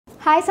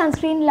Hi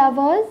sunscreen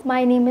lovers,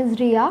 my name is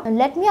Rhea and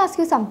let me ask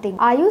you something.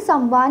 Are you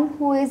someone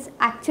who is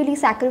actually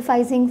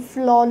sacrificing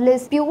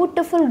flawless,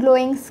 beautiful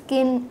glowing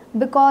skin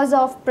because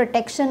of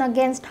protection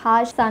against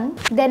harsh sun?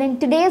 Then in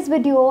today's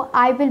video,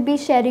 I will be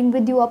sharing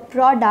with you a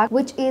product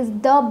which is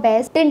the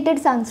best tinted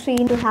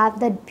sunscreen to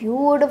have that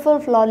beautiful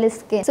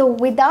flawless skin. So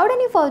without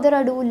any further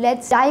ado,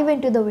 let's dive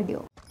into the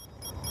video.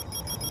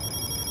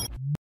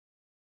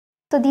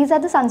 So these are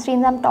the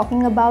sunscreens I'm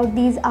talking about.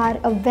 These are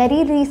a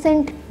very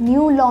recent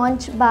new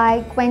launch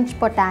by Quench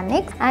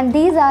Botanics and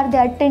these are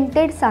their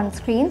tinted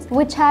sunscreens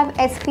which have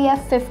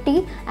SPF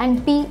 50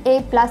 and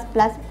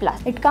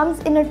PA+++. It comes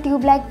in a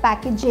tube-like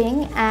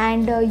packaging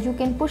and you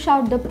can push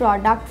out the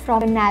product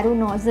from a narrow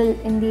nozzle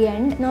in the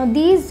end. Now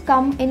these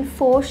come in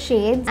 4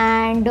 shades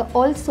and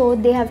also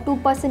they have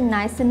 2%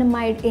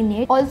 niacinamide in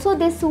it. Also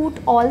they suit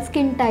all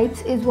skin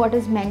types is what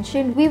is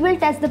mentioned. We will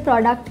test the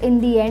product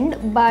in the end,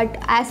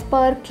 but as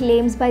per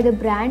claim by the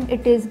brand,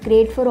 it is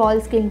great for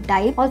all skin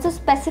type. Also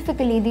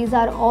specifically, these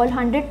are all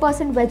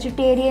 100%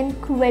 vegetarian,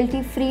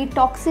 cruelty free,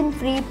 toxin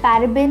free,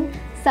 paraben,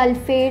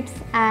 sulfates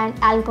and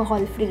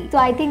alcohol free. So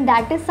I think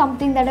that is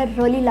something that I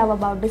really love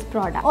about this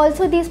product.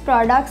 Also these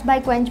products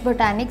by Quench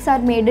Botanics are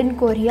made in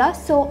Korea.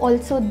 So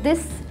also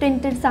this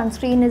tinted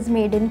sunscreen is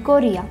made in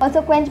Korea.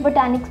 Also Quench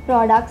Botanics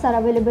products are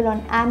available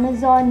on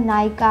Amazon,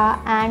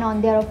 Nykaa and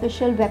on their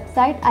official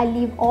website. I'll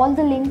leave all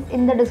the links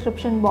in the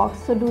description box,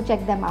 so do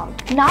check them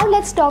out. Now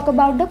let's talk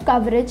about the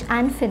coverage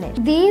and finish.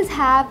 These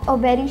have a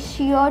very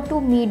sheer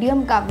to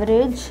medium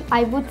coverage.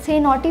 I would say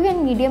not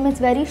even medium, it's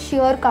very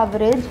sheer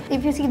coverage.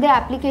 If you see the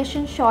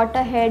application shot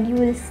ahead, you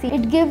will see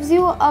it gives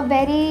you a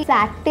very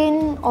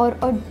satin or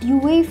a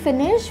dewy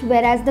finish,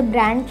 whereas the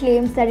brand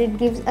claims that it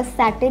gives a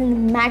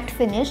satin matte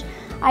finish.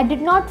 I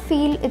did not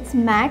feel it's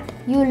matte.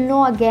 You'll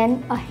know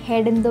again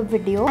ahead in the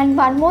video. And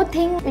one more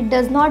thing, it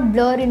does not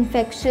blur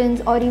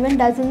infections or even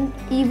doesn't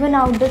even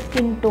out the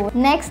skin tone.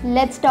 Next,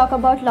 let's talk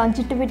about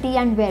longevity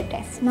and wear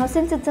test. Now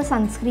since it's a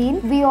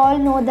sunscreen, we all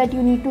know that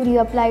you need to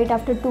reapply it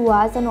after 2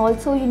 hours and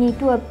also you need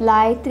to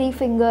apply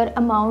 3-finger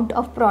amount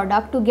of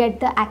product to get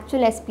the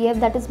actual SPF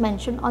that is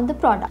mentioned on the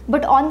product.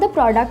 But on the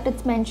product,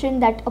 it's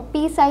mentioned that a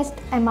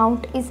pea-sized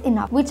amount is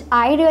enough, which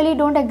I really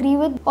don't agree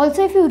with.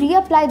 Also, if you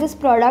reapply this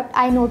product,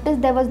 I noticed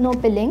there was no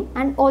pilling,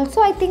 and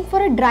also I think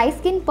for a dry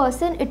skin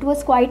person it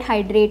was quite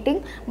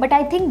hydrating, but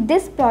I think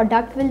this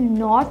product will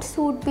not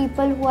suit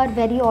people who are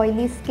very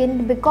oily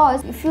skinned,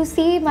 because if you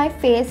see my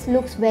face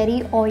looks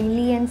very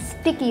oily and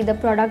sticky. The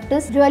product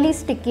is really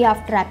sticky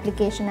after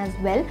application as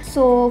well.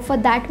 So for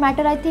that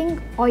matter, I think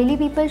oily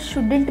people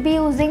shouldn't be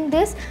using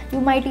this.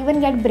 You might even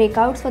get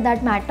breakouts for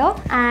that matter.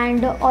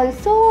 And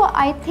also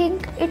I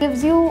think it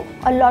gives you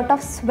a lot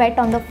of sweat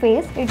on the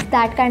face. It's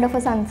that kind of a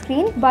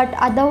sunscreen, but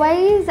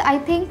otherwise I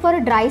think for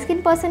a dry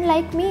skin person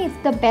like me, it's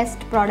the best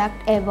product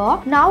ever.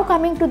 Now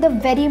coming to the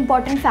very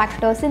important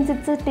factor, since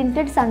it's a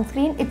tinted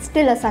sunscreen, it's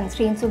still a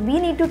sunscreen, so we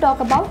need to talk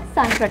about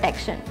sun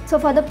protection. So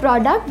for the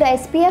product, the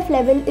SPF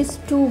level is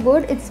too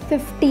good. It's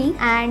 50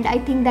 and I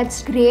think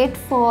that's great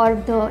for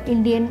the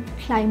Indian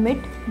climate.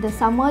 The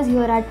summers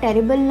here are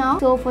terrible now,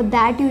 so for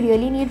that you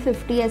really need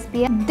 50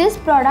 SPF. This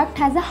product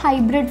has a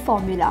hybrid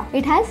formula.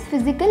 It has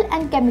physical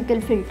and chemical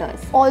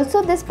filters.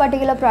 Also this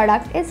particular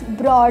product is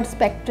broad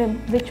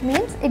spectrum, which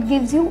means it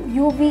gives you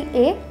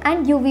UVA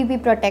and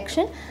UVB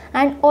protection,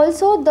 and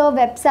also the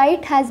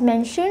website has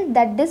mentioned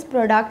that this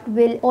product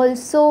will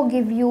also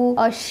give you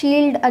a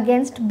shield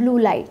against blue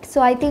light.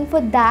 So I think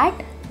for that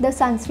the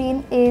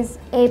sunscreen is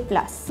A+.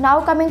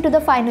 Now coming to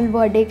the final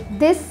verdict,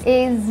 this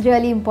is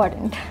really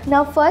important.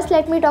 Now first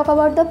let me talk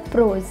about the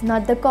pros,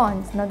 not the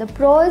cons. Now the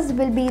pros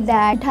will be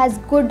that it has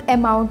good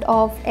amount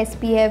of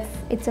SPF.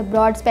 It's a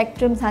broad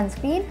spectrum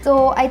sunscreen,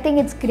 so I think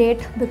it's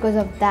great because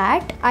of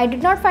that. I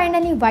did not find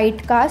any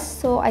white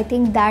cast, so I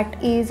think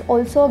that is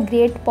also a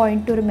great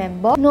point to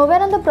remember. Nowhere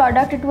on the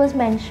product it was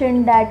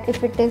mentioned that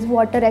if it is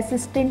water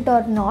resistant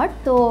or not,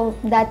 so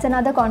that's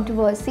another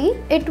controversy.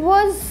 It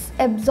was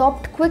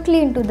absorbed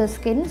quickly into the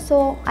skin,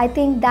 so I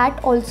think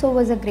that also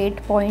was a great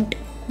point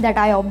that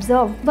I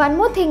observed. One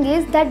more thing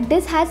is that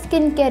this has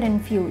skincare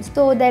infused.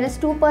 So there is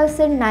 2%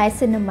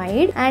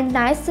 niacinamide, and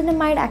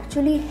niacinamide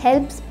actually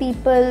helps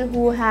people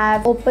who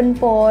have open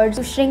pores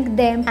to shrink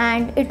them,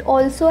 and it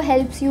also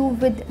helps you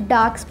with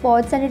dark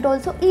spots and it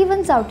also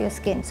evens out your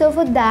skin. So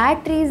for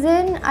that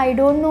reason, I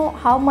don't know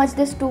how much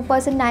this 2%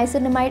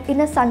 niacinamide in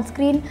a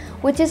sunscreen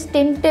which is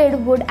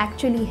tinted would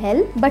actually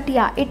help, but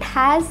yeah, it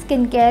has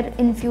skincare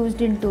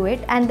infused into it,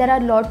 and there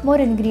are a lot more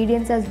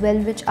ingredients as well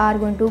which are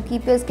going to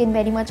keep your skin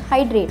very much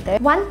hydrated.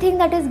 One thing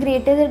that is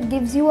great is it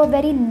gives you a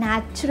very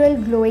natural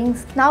glowing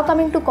skin. Now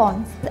coming to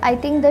cons, I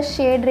think the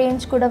shade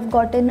range could have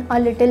gotten a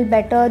little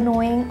better,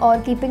 knowing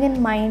or keeping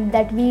in mind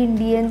that we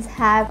Indians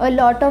have a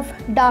lot of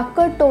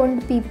darker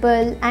toned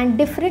people and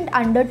different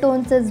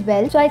undertones as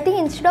well. So I think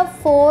instead of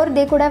 4,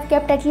 they could have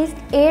kept at least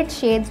 8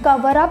 shades,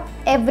 cover up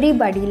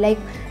everybody, like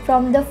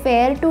from the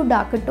fair to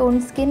darker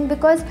toned skin,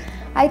 because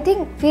I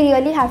think we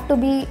really have to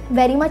be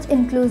very much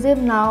inclusive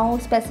now,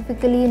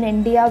 specifically in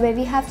India, where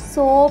we have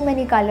so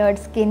many colored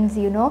skins,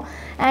 you know,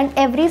 and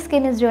every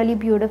skin is really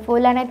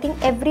beautiful, and I think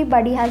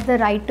everybody has the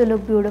right to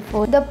look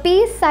beautiful. The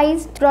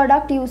piece-sized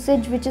product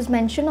usage which is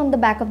mentioned on the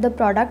back of the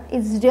product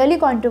is really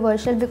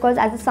controversial, because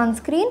as a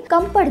sunscreen,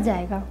 kam pad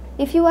jayega.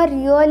 If you are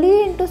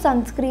really into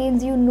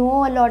sunscreens, you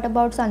know a lot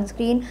about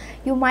sunscreen,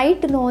 you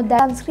might know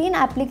that sunscreen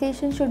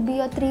application should be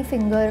a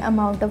 3-finger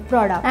amount of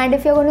product. And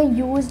if you're going to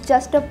use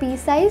just a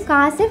piece size,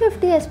 kahan se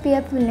 50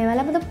 SPF milne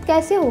wala? Matlab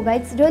kaise hoga?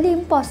 It's really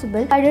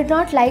impossible. I did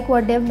not like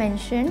what they've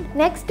mentioned.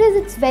 Next is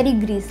it's very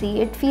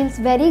greasy. It feels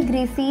very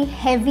greasy,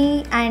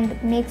 heavy,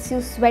 and makes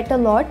you sweat a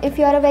lot. If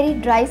you are a very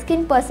dry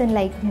skin person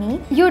like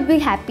me, you'd be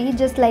happy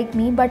just like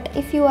me. But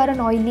if you are an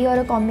oily or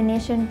a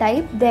combination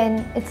type,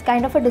 then it's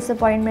kind of a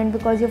disappointment,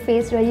 because your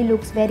face really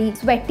looks very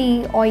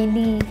sweaty,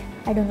 oily.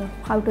 I don't know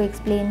how to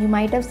explain. You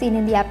might have seen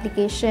in the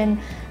application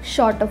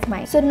shot of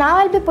mine. So now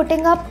I'll be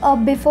putting up a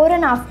before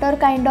and after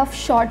kind of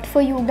shot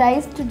for you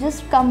guys to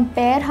just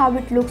compare how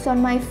it looks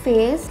on my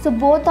face. So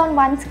both on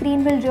one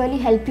screen will really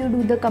help you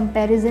do the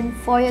comparison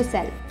for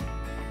yourself.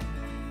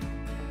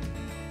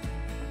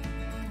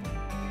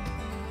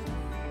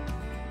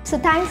 So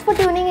thanks for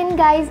tuning in,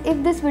 guys.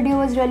 If this video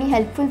was really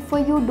helpful for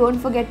you, don't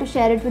forget to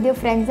share it with your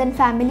friends and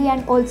family,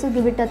 and also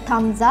give it a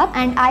thumbs up.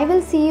 And I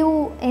will see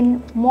you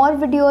in more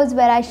videos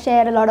where I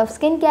share a lot of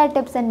skincare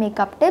tips and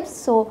makeup tips.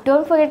 So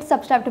don't forget to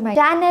subscribe to my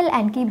channel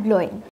and keep glowing.